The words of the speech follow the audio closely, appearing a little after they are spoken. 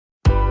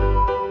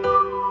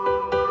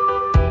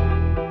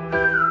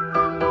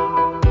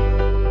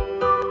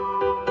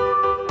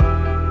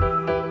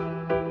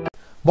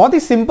बहुत ही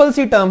सिंपल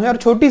सी टर्म है और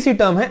छोटी सी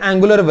टर्म है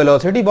एंगुलर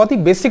वेलोसिटी, बहुत ही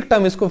बेसिक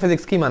टर्म इसको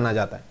फिजिक्स की माना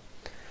जाता है,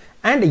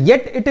 and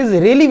yet it is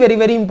really very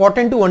very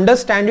important to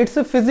understand it's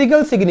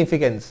physical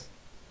significance.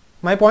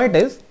 My point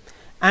is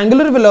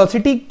angular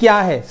velocity क्या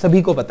है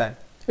सभी को पता है,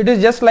 it is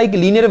just like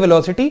linear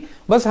velocity,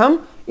 बस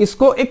हम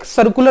इसको एक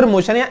सर्कुलर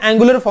मोशन या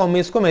एंगुलर फॉर्म में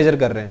इसको मेजर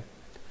कर रहे हैं।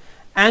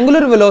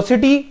 एंगुलर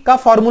वेलोसिटी का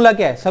फॉर्मूला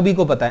क्या है सभी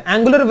को पता है,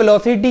 एंगुलर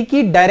वेलोसिटी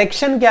की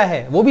डायरेक्शन क्या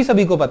है वो भी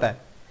सभी को पता है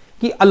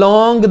कि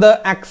along the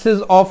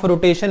axis of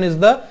rotation is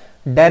the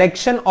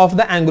direction of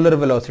the angular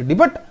velocity.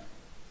 But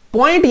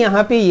point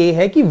यहां पे ये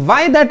है कि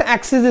why that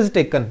axis is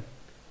taken,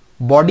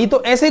 body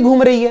तो ऐसे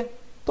घूम रही है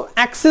तो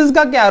एक्सिस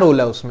का क्या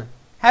रोल है उसमें,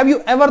 have you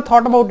ever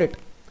thought about it,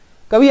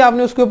 कभी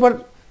आपने उसके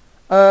ऊपर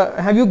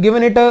have you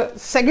given it a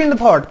second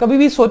thought, कभी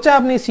भी सोचा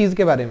आपने इस चीज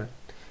के बारे में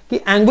कि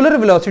एंगुलर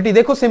वेलोसिटी,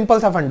 देखो सिंपल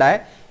सा फंडा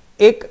है,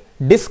 एक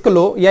डिस्क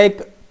लो या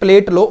एक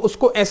प्लेट लो,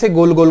 उसको ऐसे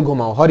गोल गोल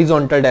घुमाओ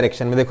हॉरिजॉन्टल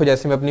डायरेक्शन में, देखो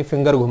जैसे मैं अपनी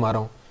फिंगर घुमा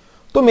रहा हूं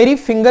तो मेरी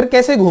फिंगर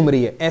कैसे घूम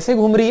रही है, ऐसे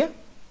घूम रही है,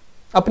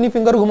 अपनी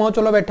फिंगर घुमाओ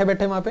चलो बैठे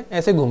बैठे वहां पे,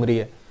 ऐसे घूम रही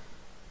है,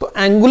 तो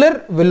एंगुलर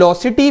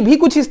वेलोसिटी भी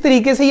कुछ इस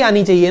तरीके से ही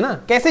आनी चाहिए ना।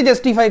 कैसे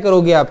जस्टिफाई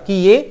करोगे आप कि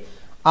ये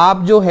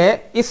आप जो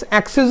है इस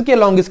एक्सिस के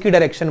अलोंग इसकी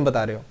डायरेक्शन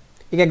बता रहे हो।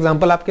 एक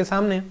एग्जांपल आपके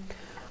सामने है,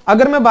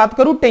 अगर मैं बात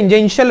करूं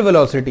टेंजेंशियल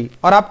वेलोसिटी,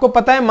 और आपको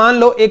पता है मान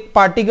लो एक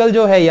पार्टिकल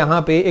जो है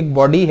यहां पे एक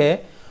बॉडी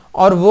है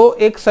और वो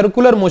एक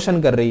सर्कुलर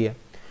मोशन कर रही है,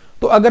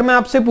 तो अगर मैं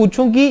आपसे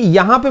पूछूं कि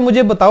यहां पे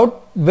मुझे बताओ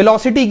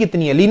वेलोसिटी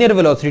कितनी है, लीनियर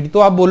वेलोसिटी, तो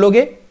आप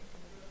बोलोगे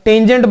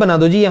टेंजेंट बना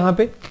दो जी यहां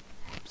पे,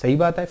 सही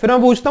बात है। फिर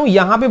मैं पूछता हूं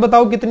यहां पे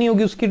बताओ कितनी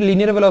होगी उसकी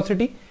लीनियर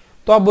वेलोसिटी,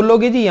 तो आप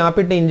बोलोगे जी यहां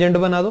पे टेंजेंट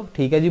बना दो,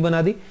 ठीक है जी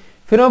बना दी।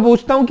 फिर मैं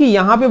पूछता हूं कि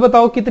यहां पे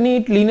बताओ कितनी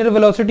लीनियर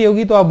वेलोसिटी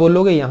होगी, तो आप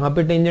बोलोगे यहां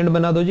पे टेंजेंट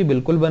बना दो जी,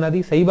 बिल्कुल बना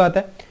दी, सही बात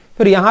है।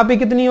 फिर यहां पे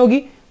कितनी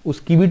होगी,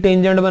 उसकी भी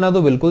टेंजेंट बना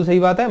दो, बिल्कुल सही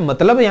बात है।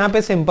 मतलब यहां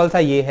पे सिंपल सा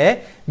ये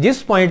है,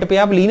 जिस पॉइंट पे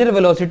आप लीनियर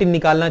वेलोसिटी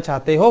निकालना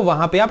चाहते हो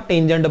वहां पे आप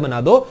टेंजेंट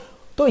बना दो,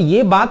 तो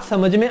ये बात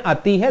समझ में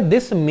आती है,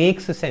 this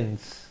makes sense,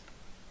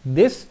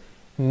 this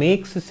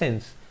makes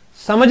sense,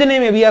 समझने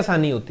में भी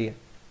आसानी होती है।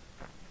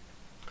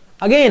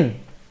 Again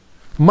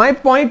my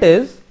point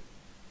is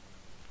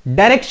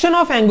direction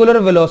of angular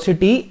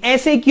velocity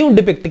ऐसे क्यों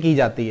डिपिक्ट की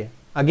जाती है।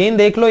 अगेन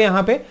देख लो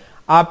यहां पे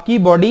आपकी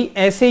बॉडी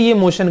ऐसे ये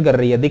मोशन कर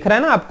रही है, दिख रहा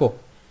है ना आपको,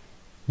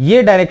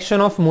 ये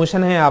डायरेक्शन ऑफ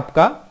मोशन है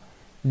आपका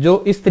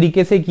जो इस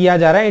तरीके से किया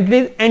जा रहा है, it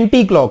is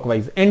anti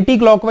clockwise, anti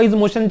clockwise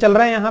motion चल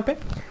रहा है यहां पे,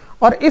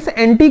 और इस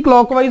एंटी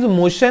क्लॉकवाइज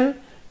मोशन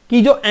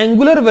की जो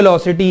एंगुलर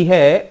वेलोसिटी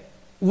है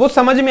वो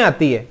समझ में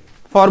आती है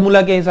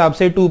फॉर्मूला के हिसाब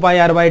से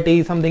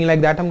 2πr/t समथिंग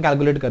लाइक दैट हम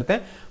कैलकुलेट करते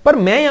हैं। पर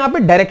मैं यहां पे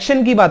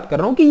डायरेक्शन की बात कर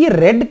रहा हूं कि ये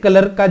रेड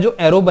कलर का जो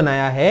एरो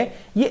बनाया है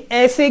ये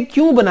ऐसे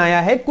क्यों बनाया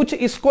है, कुछ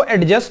इसको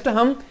एडजस्ट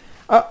हम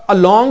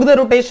अलोंग द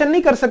रोटेशन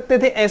नहीं कर सकते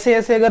थे, ऐसे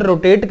ऐसे अगर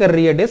रोटेट कर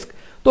रही है डिस्क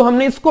तो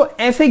हमने इसको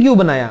ऐसे क्यों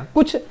बनाया,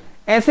 कुछ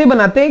ऐसे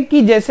बनाते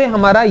कि जैसे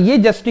हमारा ये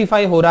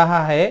जस्टिफाई हो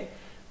रहा है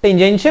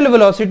टेंजेंशियल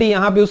वेलोसिटी,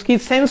 यहां पे उसकी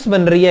सेंस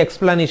बन रही है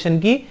एक्सप्लेनेशन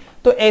की,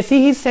 तो ऐसी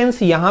ही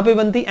सेंस यहां पे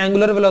बनती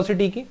एंगुलर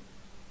वेलोसिटी की।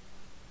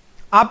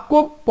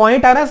 आपको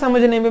पॉइंट आ रहा है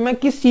समझने में मैं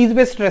किस चीज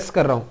पे स्ट्रेस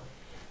कर रहा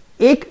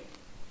हूं। एक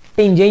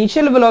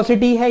टेंजेंशियल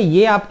वेलोसिटी है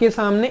ये आपके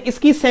सामने,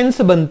 इसकी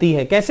सेंस बनती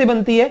है, कैसे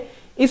बनती है,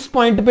 इस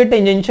पॉइंट पे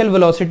टेंजेंशियल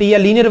वेलोसिटी या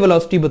लीनियर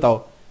वेलोसिटी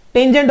बताओ,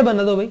 टेंजेंट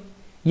बना दो भाई,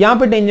 यहां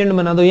पे टेंजेंट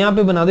बना दो, यहां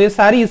पे बना दो, ये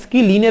सारी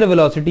इसकी लीनियर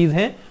वेलोसिटीज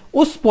हैं,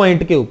 उस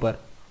पॉइंट के ऊपर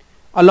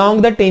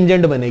अलोंग द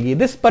टेंजेंट बनेगी,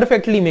 this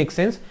perfectly make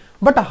sense.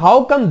 But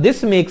how come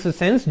this makes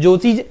sense, जो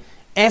चीज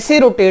ऐसे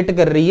रोटेट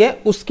कर रही है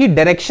उसकी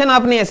डायरेक्शन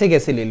आपने ऐसे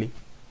कैसे ले ली,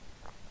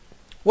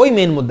 वही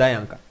मेन मुद्दा है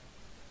यहां का।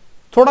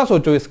 थोड़ा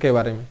सोचो इसके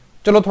बारे में,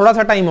 चलो थोड़ा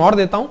सा टाइम और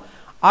देता हूं,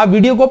 आप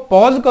वीडियो को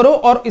पॉज करो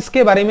और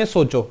इसके बारे में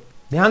सोचो,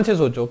 ध्यान से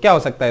सोचो क्या हो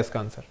सकता है इसका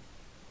आंसर।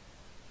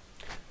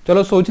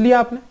 चलो सोच लिया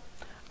आपने।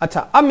 अच्छा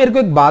अब मेरे को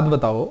एक बात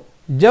बताओ,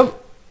 जब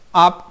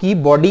आपकी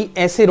बॉडी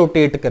ऐसे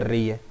रोटेट कर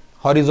रही है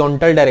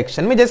हॉरिजॉन्टल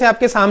डायरेक्शन में, जैसे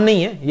आपके सामने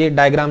ही है ये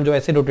डायग्राम जो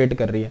ऐसे रोटेट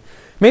कर रही है,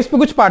 मैं इस पे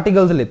कुछ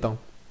पार्टिकल्स लेता हूं,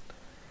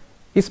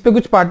 इस पे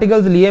कुछ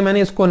पार्टिकल्स लिए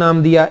मैंने, इसको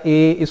नाम दिया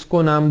ए,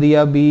 इसको नाम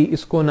दिया बी,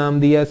 इसको नाम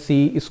दिया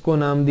सी, इसको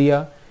नाम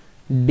दिया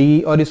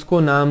डी और इसको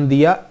नाम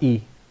दिया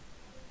ई।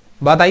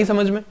 बात आई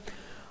समझ में।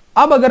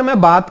 अब अगर मैं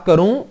बात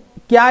करूं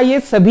क्या ये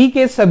सभी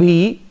के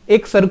सभी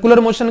एक सर्कुलर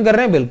मोशन कर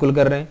रहे हैं, बिल्कुल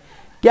कर रहे हैं।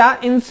 क्या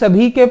इन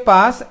सभी के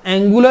पास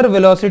एंगुलर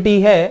वेलोसिटी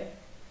है,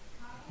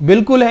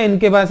 बिल्कुल है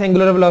इनके पास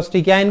एंगुलर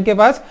वेलोसिटी। क्या इनके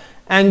पास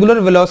एंगुलर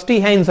वेलोसिटी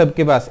है, इन सब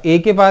के पास, ए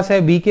के पास है,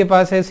 बी के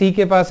पास है, सी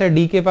के पास है,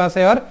 डी के पास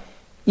है और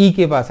ई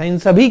के पास है, इन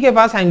सभी के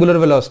पास एंगुलर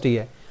वेलोसिटी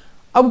है।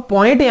 अब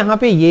पॉइंट यहां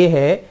पे ये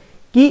है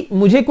कि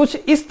मुझे कुछ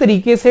इस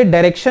तरीके से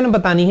डायरेक्शन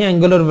बतानी है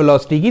एंगुलर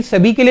वेलोसिटी की,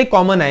 सभी के लिए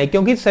कॉमन आए,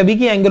 क्योंकि सभी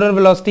की एंगुलर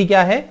वेलोसिटी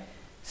क्या है,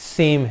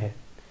 सेम है।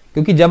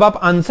 क्योंकि जब आप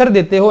आंसर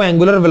देते हो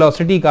एंगुलर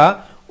वेलोसिटी का,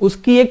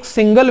 उसकी एक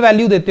सिंगल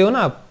वैल्यू देते हो ना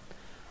आप,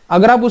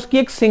 अगर आप उसकी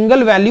एक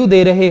सिंगल वैल्यू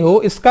दे रहे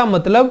हो, इसका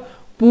मतलब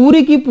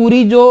पूरी की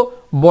पूरी जो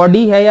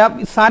बॉडी है या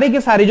सारे के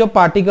सारे जो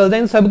पार्टिकल्स हैं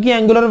इन सबकी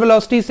एंगुलर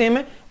वेलोसिटी सेम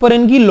है, पर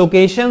इनकी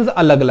लोकेशंस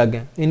अलग अलग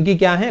हैं। इनकी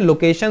क्या है,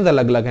 लोकेशंस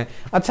अलग अलग हैं।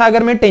 अच्छा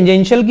अगर मैं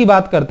टेंजेंशियल की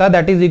बात करता,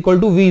 that is equal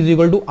to we is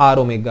equal to are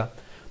omega,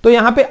 तो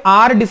यहां पे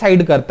R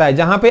डिसाइड करता है,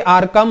 जहां पे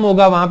R कम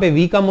होगा वहां पे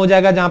V कम हो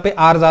जाएगा, जहां पे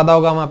R ज्यादा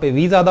होगा वहां पे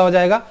V ज्यादा हो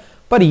जाएगा,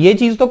 पर ये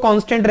चीज तो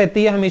कांस्टेंट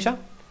रहती है हमेशा।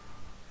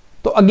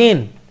 तो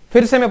अगेन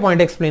फिर से मैं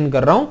पॉइंट एक्सप्लेन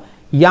कर रहा हूं,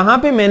 यहां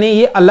पे मैंने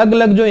ये अलग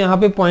अलग जो यहां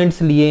पे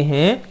पॉइंट्स लिए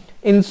हैं,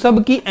 इन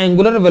सब की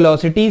एंगुलर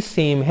वेलोसिटी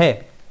सेम है,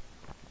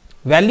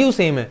 वैल्यू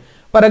सेम है,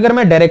 पर अगर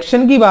मैं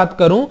डायरेक्शन की बात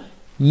करूं,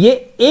 ये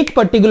एक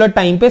पर्टिकुलर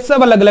टाइम पे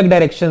सब अलग अलग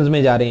डायरेक्शंस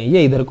में जा रहे हैं।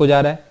 ये इधर को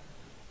जा रहा है,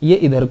 ये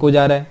इधर को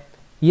जा रहा है,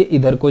 ये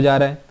इधर को जा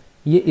रहा है,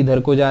 ये इधर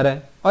को जा रहा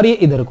है, और ये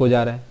इधर को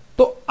जा रहा है।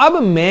 तो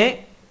अब मैं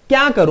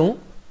क्या करूं,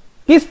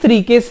 किस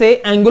तरीके से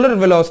एंगुलर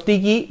वेलोसिटी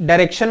की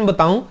डायरेक्शन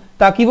बताऊं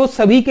ताकि वो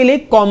सभी के लिए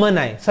कॉमन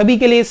आए, सभी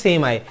के लिए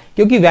सेम आए,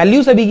 क्योंकि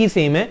वैल्यू सभी की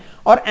सेम है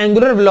और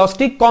एंगुलर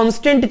वेलोसिटी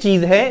कांस्टेंट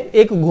चीज है,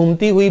 एक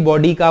घूमती हुई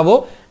बॉडी का वो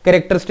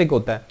कैरेक्टरिस्टिक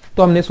होता है।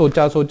 तो हमने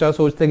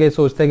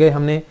सोचते गए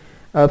हमने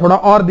थोड़ा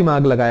और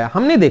दिमाग लगाया,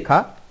 हमने देखा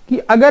कि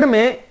अगर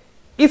मैं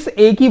इस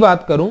A की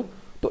बात करूं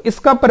तो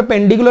इसका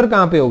परपेंडिकुलर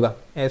कहां पे होगा,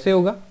 ऐसे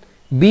होगा,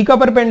 B का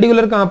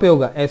परपेंडिकुलर कहां पे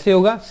होगा, ऐसे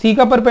होगा, C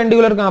का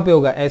परपेंडिकुलर कहां पे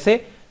होगा, ऐसे,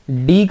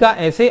 D का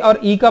ऐसे और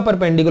E का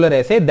परपेंडिकुलर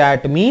ऐसे।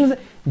 दैट मींस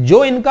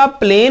जो इनका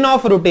प्लेन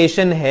ऑफ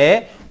रोटेशन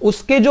है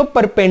उसके जो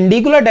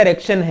परपेंडिकुलर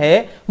डायरेक्शन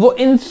है वो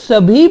इन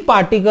सभी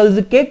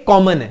पार्टिकल्स के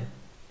कॉमन है,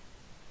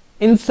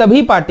 इन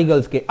सभी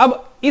पार्टिकल्स के।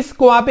 अब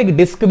इसको आप एक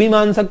डिस्क भी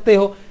मान सकते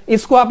हो,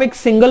 इसको आप एक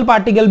सिंगल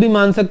पार्टिकल भी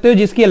मान सकते हो,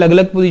 जिसकी अलग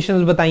अलग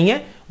पोजीशंस बताई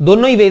हैं।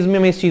 दोनों ही वेज में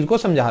मैं इस चीज को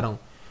समझा रहा हूं।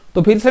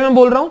 तो फिर से मैं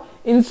बोल रहा हूं,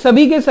 इन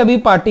सभी के सभी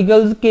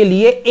पार्टिकल्स के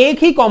लिए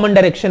एक ही कॉमन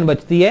डायरेक्शन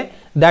बचती है,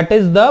 that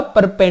is the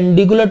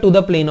perpendicular to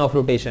the plane of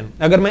rotation.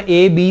 अगर मैं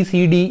A B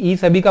C D E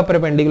सभी का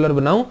परपेंडिकुलर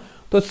बनाऊं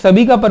तो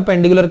सभी का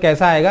परपेंडिकुलर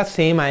कैसा आएगा,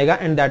 सेम आएगा,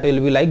 and that will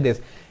be like this.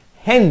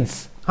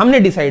 Hence हमने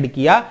डिसाइड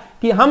किया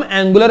कि हम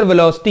एंगुलर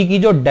वेलोसिटी की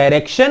जो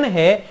डायरेक्शन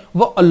है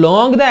वो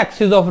along the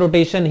axis of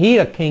rotation ही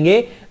रखेंगे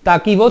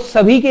ताकि वो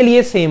सभी के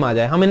लिए सेम आ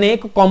जाए। हमने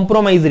एक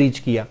कॉम्प्रोमाइज रीच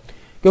किया,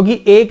 क्योंकि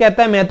A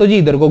कहता है मैं तो जी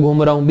इधर को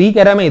घूम रहा हूं, B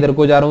कह रहा है मैं इधर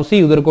को जा रहा हूं,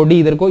 C उधर को, D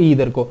इधर को, E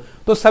इधर को,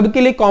 तो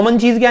सबके लिए कॉमन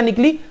चीज क्या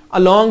निकली,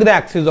 along the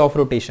axis of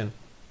rotation.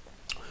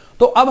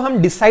 तो अब हम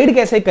डिसाइड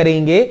कैसे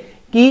करेंगे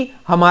कि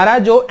हमारा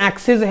जो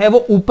एक्सिस है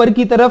वो ऊपर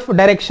की तरफ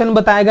डायरेक्शन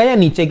बताएगा या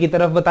नीचे की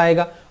तरफ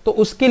बताएगा। तो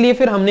उसके लिए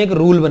फिर हमने एक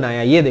रूल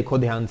बनाया, ये देखो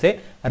ध्यान से,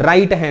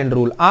 राइट हैंड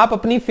रूल। आप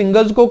अपनी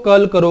फिंगर्स को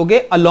कर्ल करोगे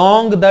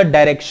along the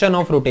direction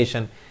of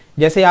rotation.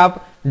 जैसे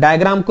आप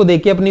डायग्राम को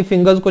देखिए, अपनी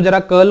फिंगर्स को जरा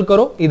कर्ल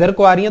करो, इधर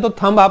को आ रही है तो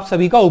थंब आप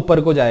सभी का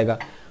ऊपर को जाएगा।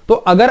 तो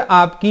अगर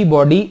आपकी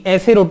बॉडी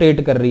ऐसे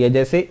रोटेट कर रही है,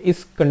 जैसे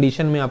इस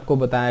कंडीशन में आपको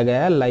बताया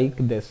गया है,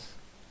 लाइक दिस,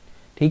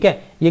 ठीक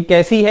है, ये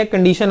कैसी है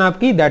कंडीशन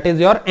आपकी, that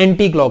is your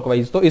anti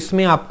clockwise. तो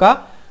इसमें आपका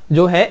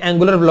जो है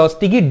एंगुलर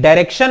वेलोसिटी की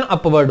डायरेक्शन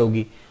अपवर्ड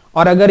होगी,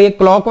 और अगर ये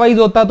क्लॉकवाइज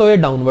होता तो ये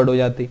डाउनवर्ड हो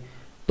जाती।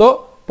 तो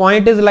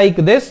पॉइंट इज लाइक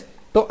दिस।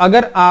 तो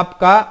अगर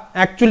आपका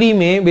एक्चुअली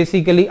में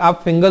बेसिकली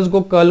आप फिंगर्स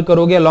को कर्ल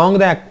करोगे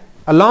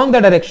along the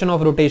direction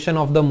of rotation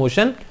of the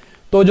motion,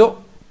 तो जो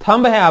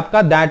थंब है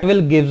आपका that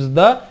will gives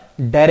the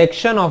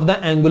direction of the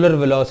angular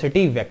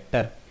velocity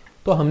vector.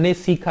 तो हमने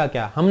सीखा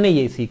क्या, हमने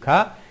ये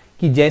सीखा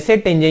कि जैसे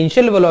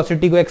टेंजेंशियल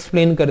वेलोसिटी को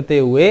एक्सप्लेन करते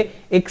हुए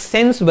एक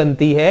सेंस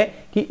बनती है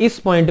कि इस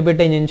पॉइंट पे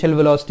टेंजेंशियल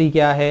वेलोसिटी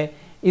क्या है,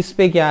 इस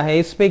पे क्या है,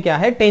 इस पे क्या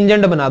है,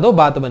 टेंजेंट बना दो,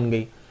 बात बन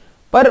गई।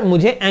 पर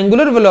मुझे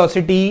एंगुलर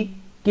वेलोसिटी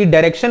की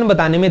डायरेक्शन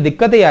बताने में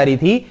दिक्कत ये आ रही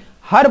थी,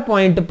 हर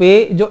पॉइंट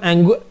पे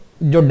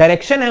जो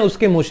डायरेक्शन है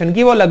उसके मोशन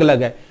की वो अलग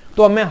अलग है।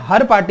 तो अब मैं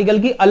हर पार्टिकल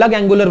की अलग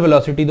एंगुलर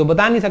वेलोसिटी तो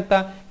बता नहीं सकता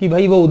कि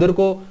भाई वो उधर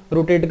को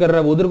रोटेट कर रहा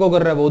है, वो उधर को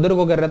कर रहा है, वो उधर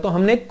को कर रहा है। तो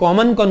हमने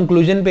कॉमन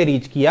कंक्लूजन पे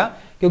रीच किया,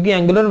 क्योंकि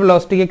एंगुलर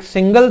वेलोसिटी की एक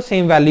सिंगल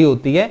सेम वैल्यू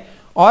होती है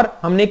और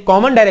हमने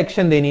कॉमन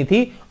डायरेक्शन देनी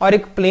थी, और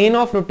एक प्लेन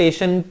ऑफ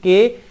रोटेशन के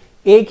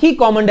एक ही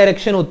कॉमन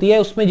डायरेक्शन होती है,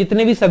 उसमें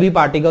जितने भी सभी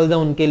पार्टिकल्स हैं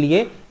उनके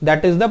लिए,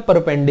 that is the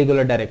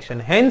perpendicular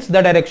direction. Hence the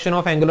direction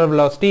of angular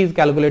velocity is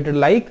calculated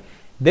like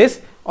this.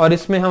 और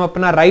इसमें हम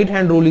अपना राइट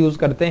हैंड रूल यूज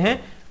करते हैं,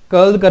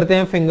 कर्ल करते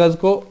हैं फिंगर्स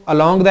को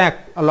along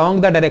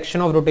the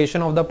direction of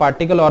rotation of the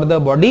particle और द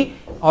बॉडी,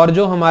 और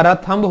जो हमारा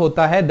थंब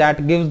होता है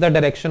that gives the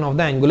direction of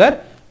the angular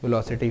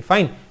velocity.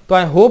 Fine, तो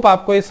आई होप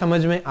आपको ये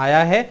समझ में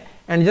आया है,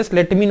 and just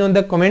let me know in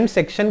the comment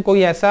section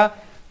कोई ऐसा,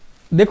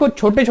 देखो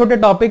छोटे छोटे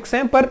टॉपिक्स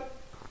हैं पर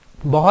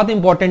बहुत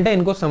इंपॉर्टेंट है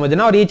इनको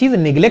समझना, और ये चीज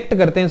निग्लेक्ट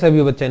करते हैं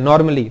सभी बच्चे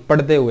नॉर्मली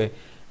पढ़ते हुए।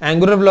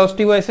 एंगुलर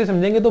वेलोसिटी वो ऐसे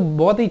समझेंगे तो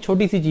बहुत ही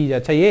छोटी सी चीज है,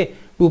 अच्छा ये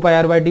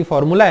 2πr/t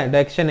फॉर्मूला है,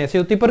 डायरेक्शन ऐसे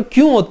होती है, पर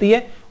क्यों होती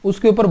है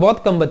उसके ऊपर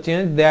बहुत कम बच्चे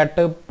हैं दैट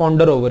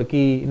पॉन्डर ओवर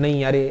कि नहीं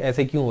यार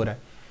ऐसे क्यों हो रहा है।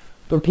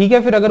 तो ठीक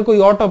है, फिर अगर कोई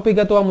और टॉपिक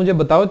है तो आप मुझे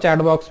बताओ चैट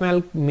बॉक्स में,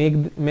 आई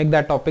मेक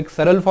दैट टॉपिक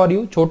सरल फॉर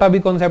यू। छोटा भी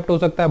कॉन्सेप्ट हो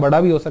सकता है,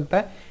 बड़ा भी हो सकता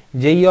है।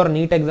 जेई और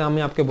नीट एग्जाम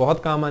में आपके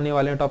बहुत काम आने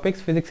वाले हैं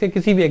टॉपिक्स, फिजिक्स के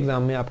किसी भी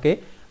एग्जाम में आपके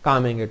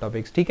काम आएंगे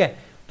टॉपिक्स, ठीक है।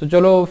 तो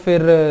चलो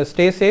फिर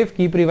stay safe,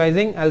 keep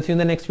revising, I will see you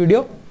in the next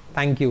video,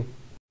 thank you.